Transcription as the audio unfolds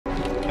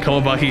Come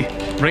on, Bucky.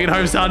 Bring it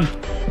home, son.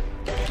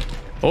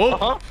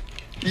 Oh.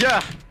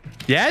 Yeah.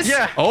 Yes.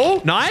 Yeah.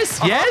 Oh,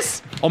 nice.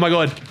 Yes. Oh my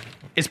God.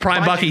 It's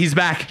Prime Bucky. He's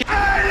back. Okay.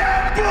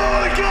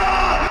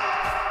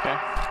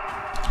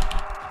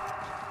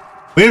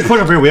 We need to push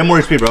up here. We have more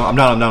HP, bro. I'm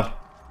down.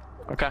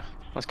 Okay.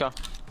 Let's go.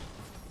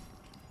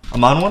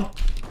 I'm on one.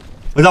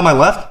 He's on my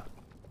left.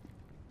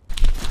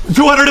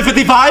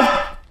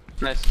 255.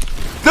 Nice.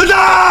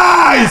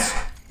 Nice!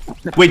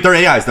 Wait, they're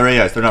AIs.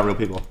 They're not real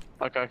people.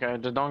 Okay.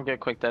 Just don't get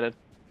quick deaded.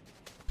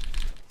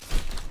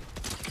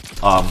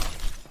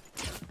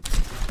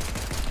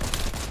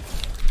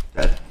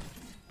 Dead.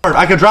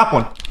 I could drop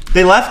one.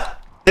 They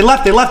left. 1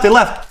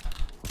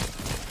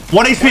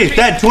 HP.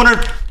 Dead.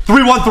 200.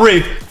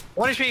 313.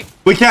 1 HP.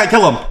 We can't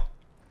kill him.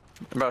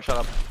 Bro, shut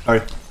up.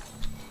 Sorry.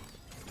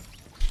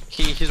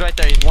 He's right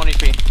there. He's 1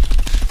 HP.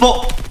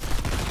 Full.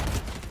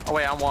 Oh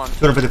wait, I'm 1.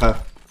 255.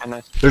 Oh,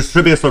 nice. There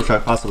should be a slope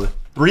shot, possibly.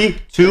 3,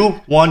 2,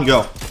 1,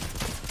 go.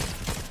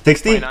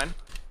 60. 29.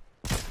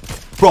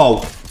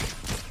 Bro,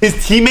 his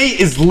teammate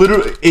is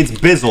literally, it's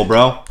Bizzle,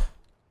 bro.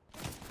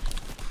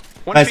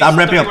 Nice, I'm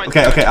ramping up.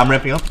 Okay, I'm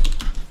ramping up.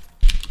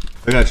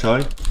 They're gonna show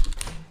you.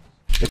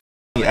 It's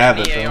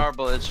average, AR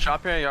bullets.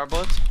 Chop your AR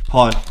bullets.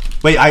 Hold on.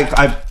 Wait,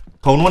 I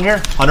cone one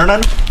here.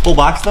 109. Full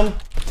box them.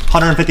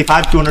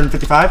 155,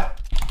 255.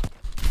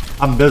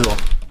 I'm Bizzle.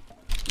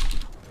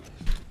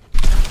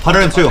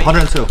 102.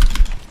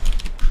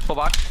 Full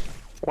box.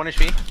 1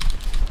 HP.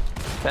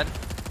 Dead.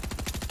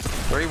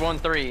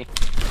 313.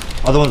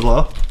 Other one's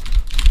low.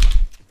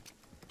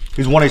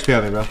 He's 1 HP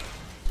on me, bro.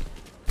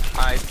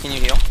 Alright, can you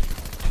heal?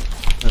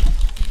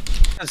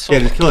 Yeah,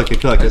 just kill it,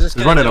 Just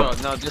run it up.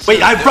 No,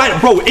 wait, I'm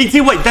right, bro.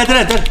 18, wait, dead.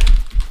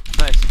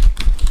 Nice.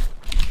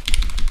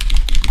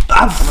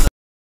 I'm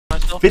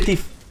 50.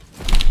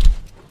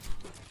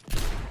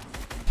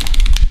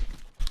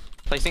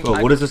 Placing.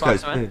 Bro, what is this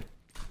guy's thing?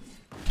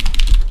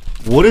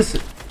 What is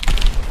it?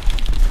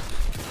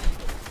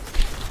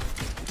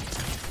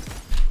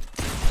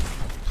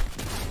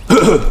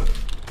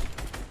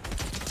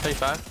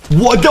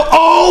 What the?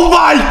 Oh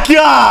my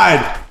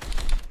God!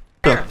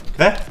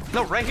 Okay.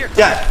 No, right here.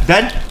 Yeah,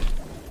 dead.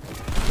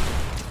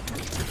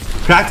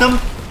 Cracked him.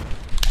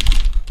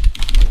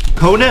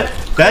 Cone it.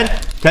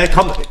 Dead. Okay,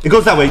 come. It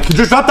goes that way.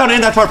 Just drop down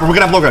in that tarp. We're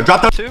gonna have low ground.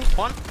 Drop down. 2,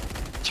 1.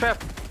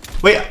 Trap.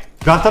 Wait,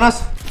 dropped on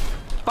us?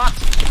 Box.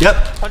 Yep.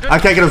 100. I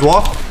can't get his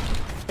wall.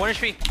 1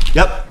 HP.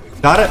 Yep.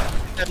 Got it.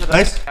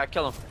 Nice. I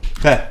kill him.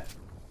 Okay.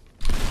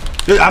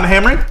 Dude, I'm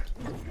hammering.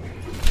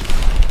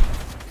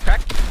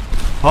 Crack.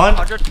 On.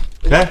 100.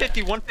 Okay.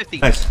 150. 150.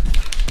 Nice.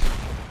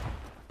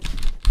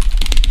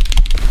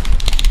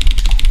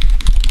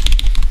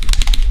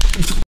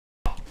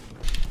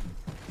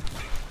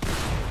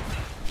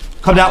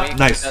 Come down.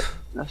 Nice.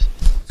 Let's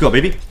go,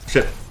 baby.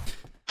 Shit.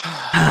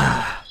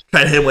 Try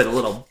to hit him with a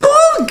little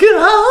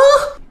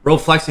booga. Bro,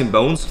 flexing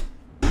bones.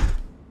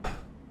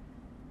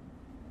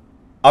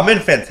 I'm in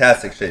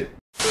fantastic shape.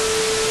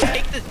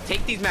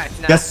 Take these mats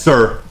now. Yes,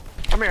 sir.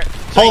 Come here.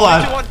 Hold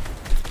on. 2, 1.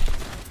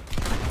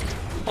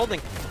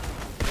 Holding.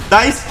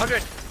 Nice.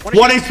 100.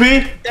 1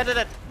 HP.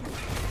 Dead.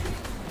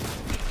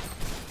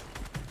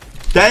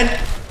 Dead.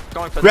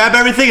 Going for Grab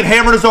everything and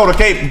hammer the zone,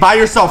 okay? By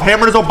yourself.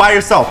 Hammer the zone by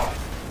yourself.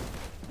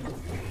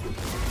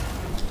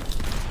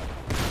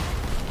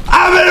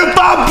 I'm in a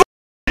bomb.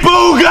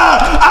 Booga!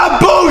 I'm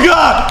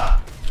booga!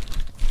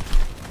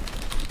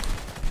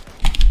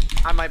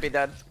 I might be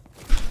dead.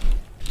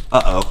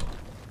 Uh-oh.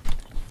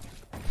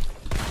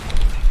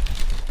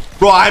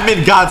 Bro, I'm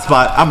in God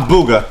spot. I'm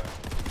booga.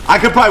 I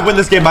could probably win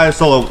this game by a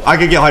solo. I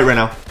could get height right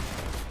now.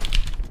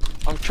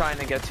 I'm trying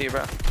to get to you,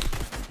 bro.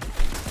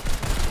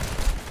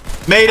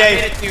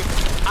 Mayday. I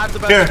have the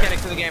best Here.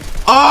 mechanics in the game.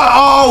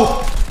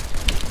 Uh-oh!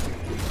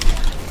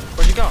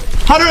 Where'd you go?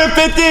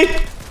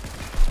 150!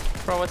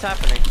 Bro, what's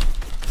happening?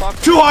 Fuck.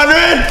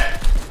 200!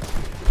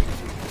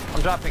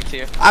 I'm dropping to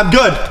you. I'm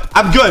good.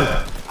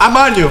 I'm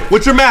on you.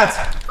 What's your mats?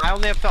 I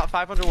only have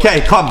 500 wood.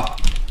 Okay, come.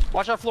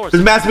 Watch our floors.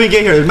 There's mats we can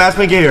get here.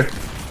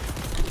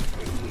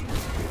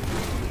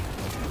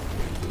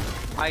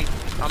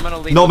 I'm gonna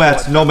leave. No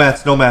mats. In my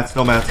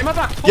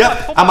box.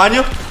 Yep, I'm on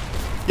you.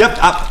 Yep,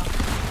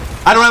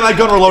 I don't have my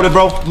gun reloaded,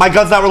 bro. My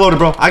gun's not reloaded,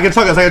 bro. I can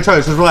chug us.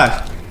 Just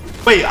relax.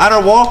 Wait, on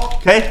our wall.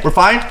 Okay, we're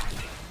fine.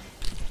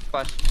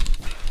 Flash.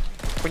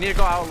 We need to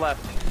go out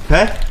left.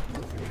 Okay.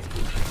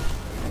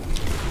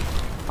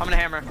 I'm gonna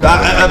hammer.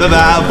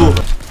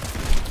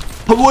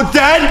 We're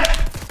dead.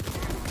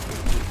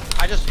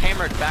 I just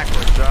hammered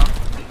backwards, bro.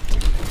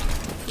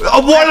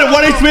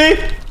 1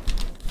 HP.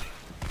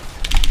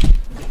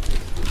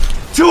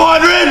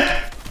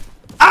 200.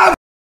 I'm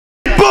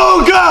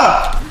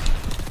booga.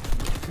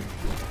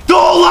 The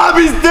whole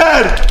lobby's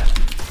dead.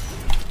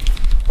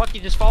 Fuck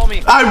you, just follow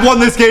me. I won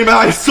this game and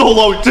I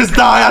solo. Just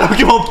die. I don't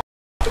give a.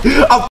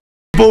 I'm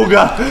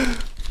booga.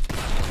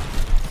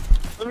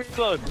 Let me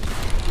load.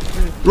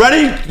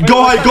 Ready?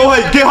 Go height.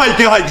 Get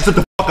height. Just shut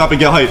the fuck up and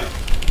get height.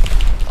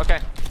 Okay.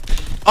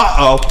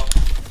 Uh-oh.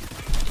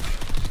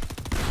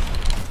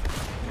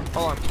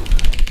 Hold on.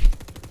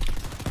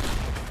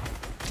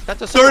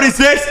 That's a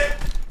 36.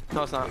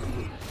 No, it's not.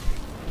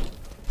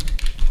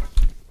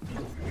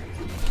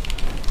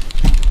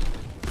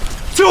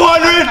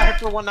 I hit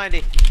for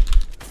 190.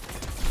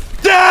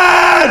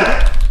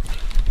 Dead!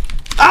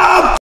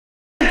 Ah,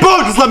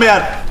 boom! Just let me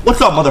at it. What's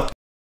up, mother?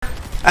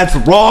 That's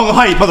wrong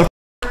height, mother.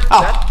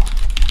 Ow.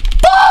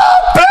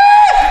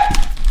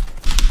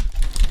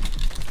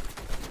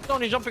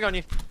 Tony jumping on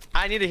you.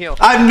 I need a heal.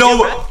 I have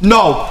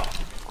no.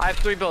 I have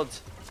 3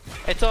 builds.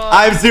 It's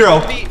I have 0.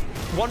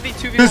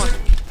 1v2v1.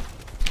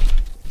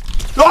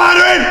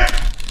 200!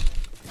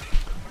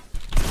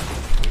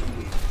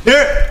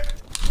 Here.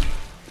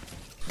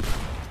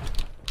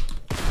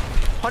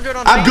 100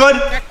 on I'm height. good.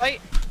 Back height.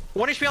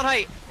 1 HP on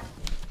height.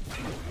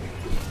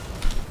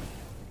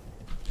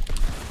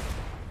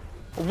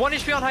 1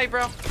 HP on height,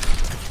 bro.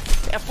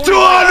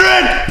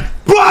 200!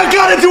 Bro, I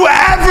gotta do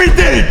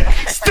everything!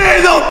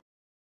 Stay the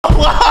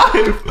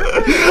alive!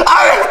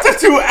 I have to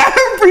do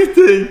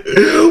everything!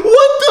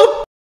 What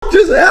the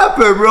just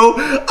happened, bro?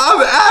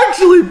 I'm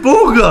actually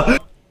Bucke!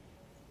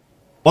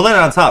 One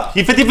landed on top.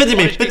 He 50-50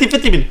 me.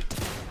 50-50 me.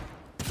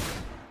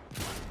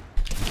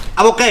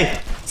 I'm okay.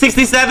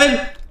 67.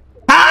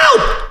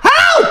 Help!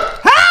 Help!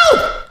 Help!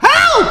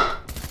 Help!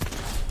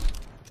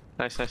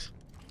 Nice, nice.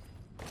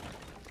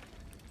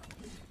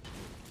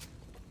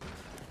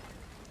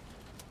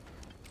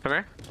 Come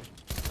here.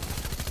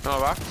 No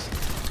box.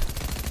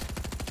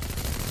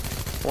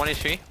 1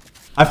 HP.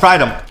 I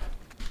fried him.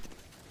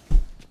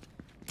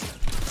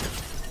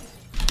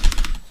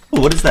 Ooh,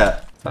 what is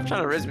that? Stop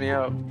trying to riz me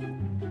out.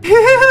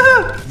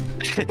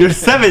 You're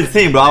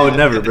 17, bro. I would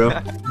never, bro.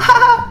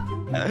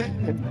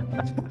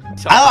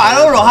 I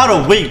don't know how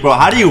to wink, bro.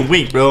 How do you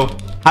wink, bro?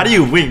 How do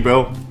you wink,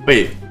 bro?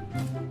 Wait.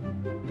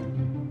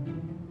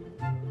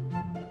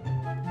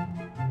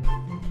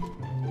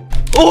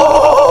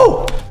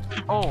 Oh!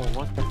 Oh,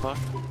 what the fuck?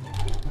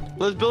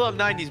 Let's build up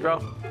 90s, bro.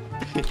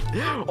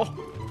 Oh.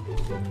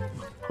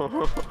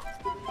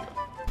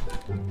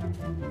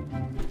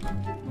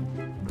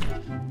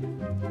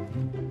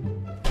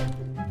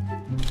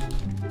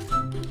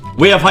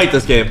 We have height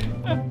this game.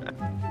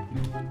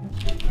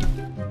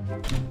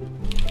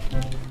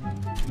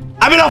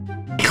 I'm in a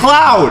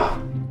cloud.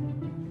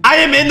 I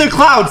am in the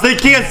clouds. They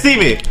can't see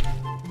me.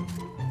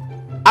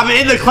 I'm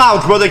in the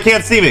clouds, bro. They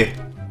can't see me.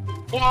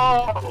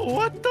 Whoa,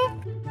 what the?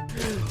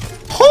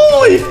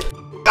 Holy!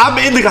 I'm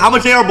in the. How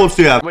much air bolts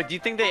do you have? Wait, do you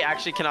think they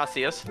actually cannot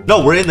see us?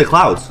 No, we're in the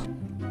clouds.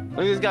 Look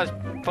at this guy's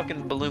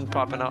fucking balloon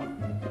popping out.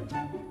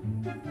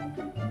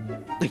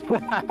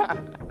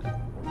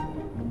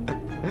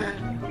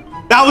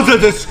 That was a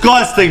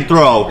disgusting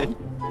throw.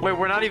 Wait,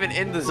 we're not even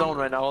in the zone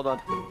right now. Hold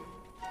on.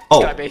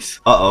 Oh. Sky base.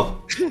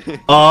 Uh-oh.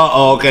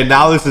 Uh-oh. Okay,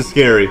 now this is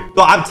scary.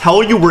 No, I'm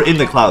telling you, we're in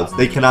the clouds.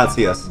 They cannot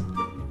see us.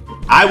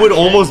 I would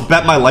almost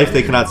bet my life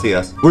they cannot see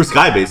us. We're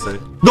sky basing.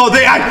 No,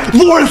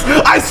 Lawrence,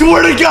 I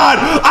swear to God.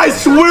 I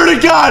swear to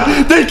God.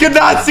 They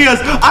cannot see us.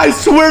 I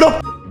swear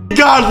to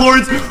God,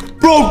 Lawrence.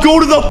 Bro, go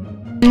to the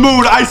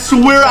moon. I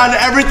swear on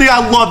everything I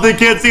love, they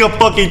can't see a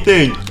fucking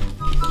thing.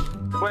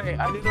 Wait,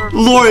 I didn't know.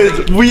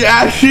 Lawrence, we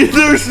actually,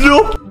 there's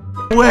no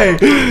way.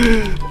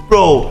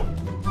 Bro,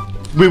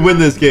 we win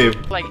this game.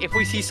 Like, if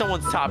we see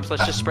someone's tops,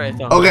 let's just spray it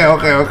down. Okay.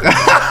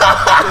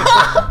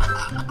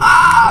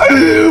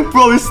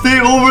 Bro, stay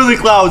over the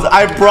clouds.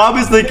 I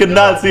promise they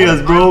cannot see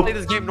us, bro. I play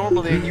this game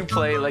normally and you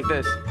play like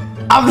this.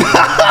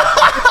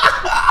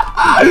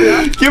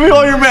 Give me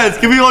all your meds.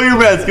 Give me all your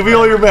meds. Give me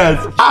all your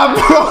meds.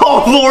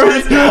 Bro,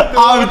 Lawrence,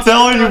 I'm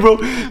telling you, bro.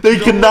 They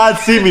cannot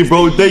see me,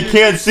 bro. They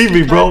can't see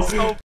me, bro.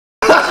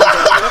 I'm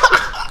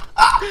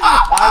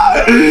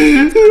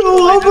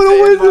gonna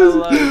win this.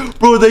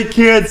 Bro, they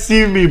can't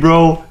see me,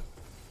 bro.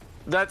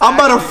 I'm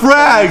about to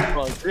frag.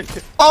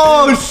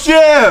 Oh,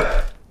 shit.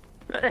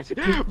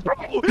 Bro, I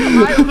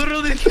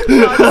literally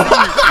cannot see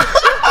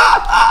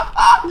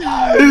you.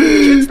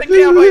 Kids think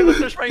they have my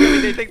listeners spraying me.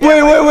 They think they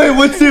Wait.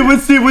 What team?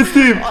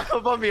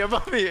 Above me. I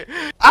got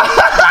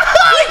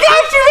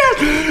you, man.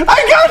 I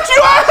got you.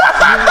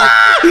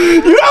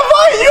 You have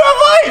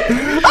light.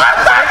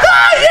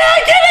 Yeah,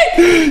 get it.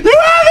 You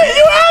have it.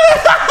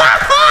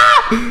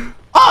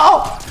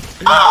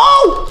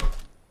 No.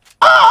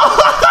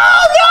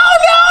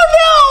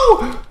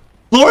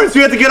 Lawrence,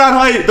 you have to get on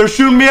height. They're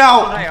shooting me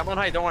out. I'm on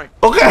height. Don't worry.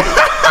 Okay.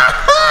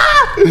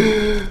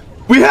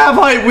 We have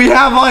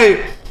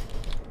height.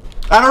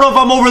 I don't know if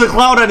I'm over the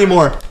cloud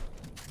anymore.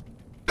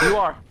 You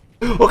are.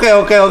 Okay.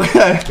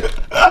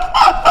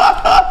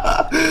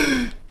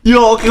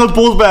 Yo, okay, let's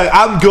pull back.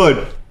 I'm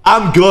good.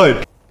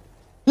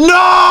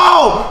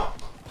 No!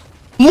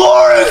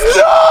 Lawrence,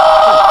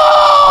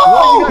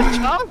 no!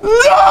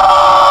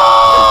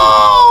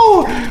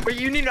 No! Wait,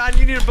 you need a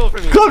build for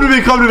me. Come to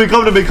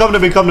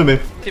me.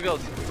 Okay,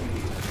 build.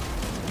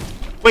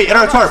 Wait, in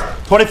our tarp.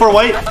 24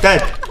 white,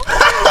 dead.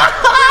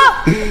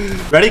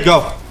 Ready?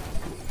 Go.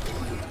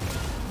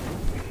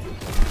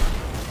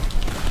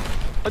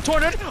 A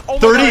 200. Oh my 30.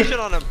 God, I shit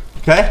on him.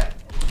 Okay.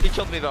 He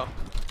killed me though.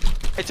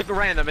 It's a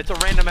random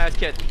ass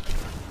kid.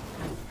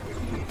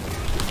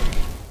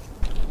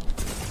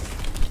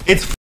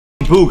 It's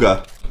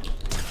Bucke.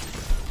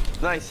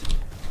 Nice.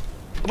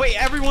 Wait,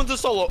 everyone's a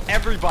solo.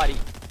 Everybody.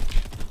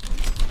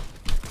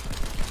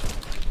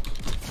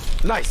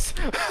 Nice.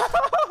 Please,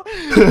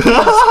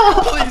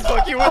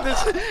 Bucky, win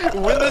this.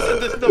 Win this,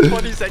 and this is the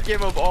funniest set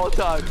game of all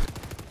time.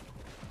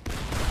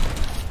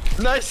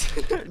 Nice.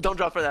 Don't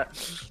drop for that.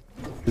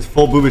 It's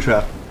full booby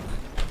trap.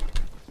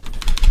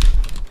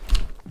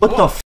 What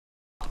the f?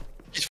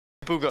 He's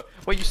Bucke.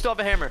 Wait, you still have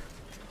a hammer.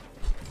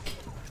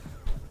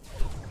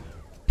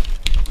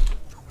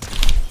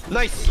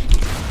 Nice.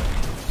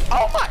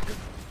 Oh my.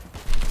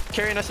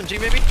 Carry an SMG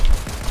maybe?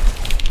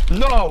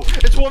 No,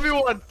 it's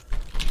 1v1.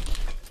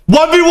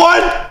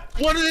 1v1?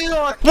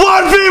 1v1.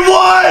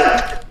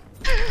 1v1!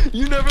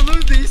 You never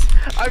lose these.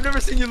 I've never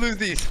seen you lose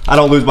these. I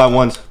don't lose by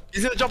ones.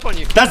 He's gonna jump on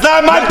you. That's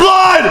not my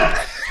blood!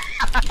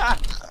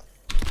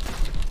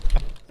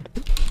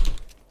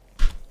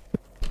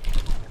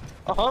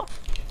 Uh-huh.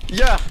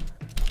 Yeah.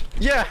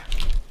 Yeah.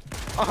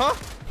 Uh-huh.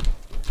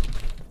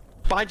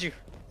 Behind you.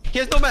 He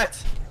has no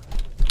mats.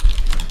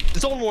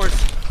 Zone wars.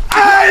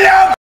 I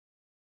am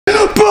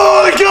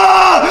Bucke!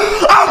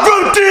 I'm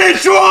from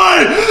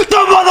Detroit!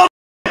 The mother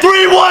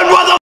 3-1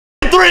 mother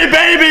 3,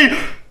 baby!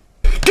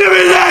 Give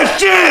me that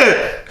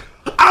shit!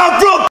 I'm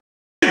from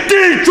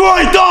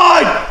Detroit,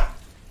 dog!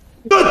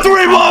 The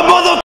 3-1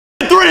 mother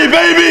 3,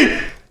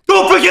 baby!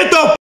 Don't forget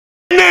the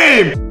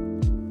name!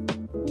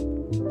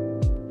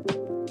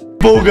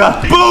 Bucke!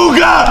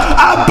 Bucke!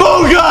 I'm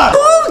Bucke!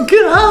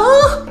 Bucke!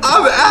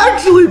 I'm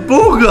actually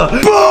Bucke!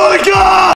 Bucke!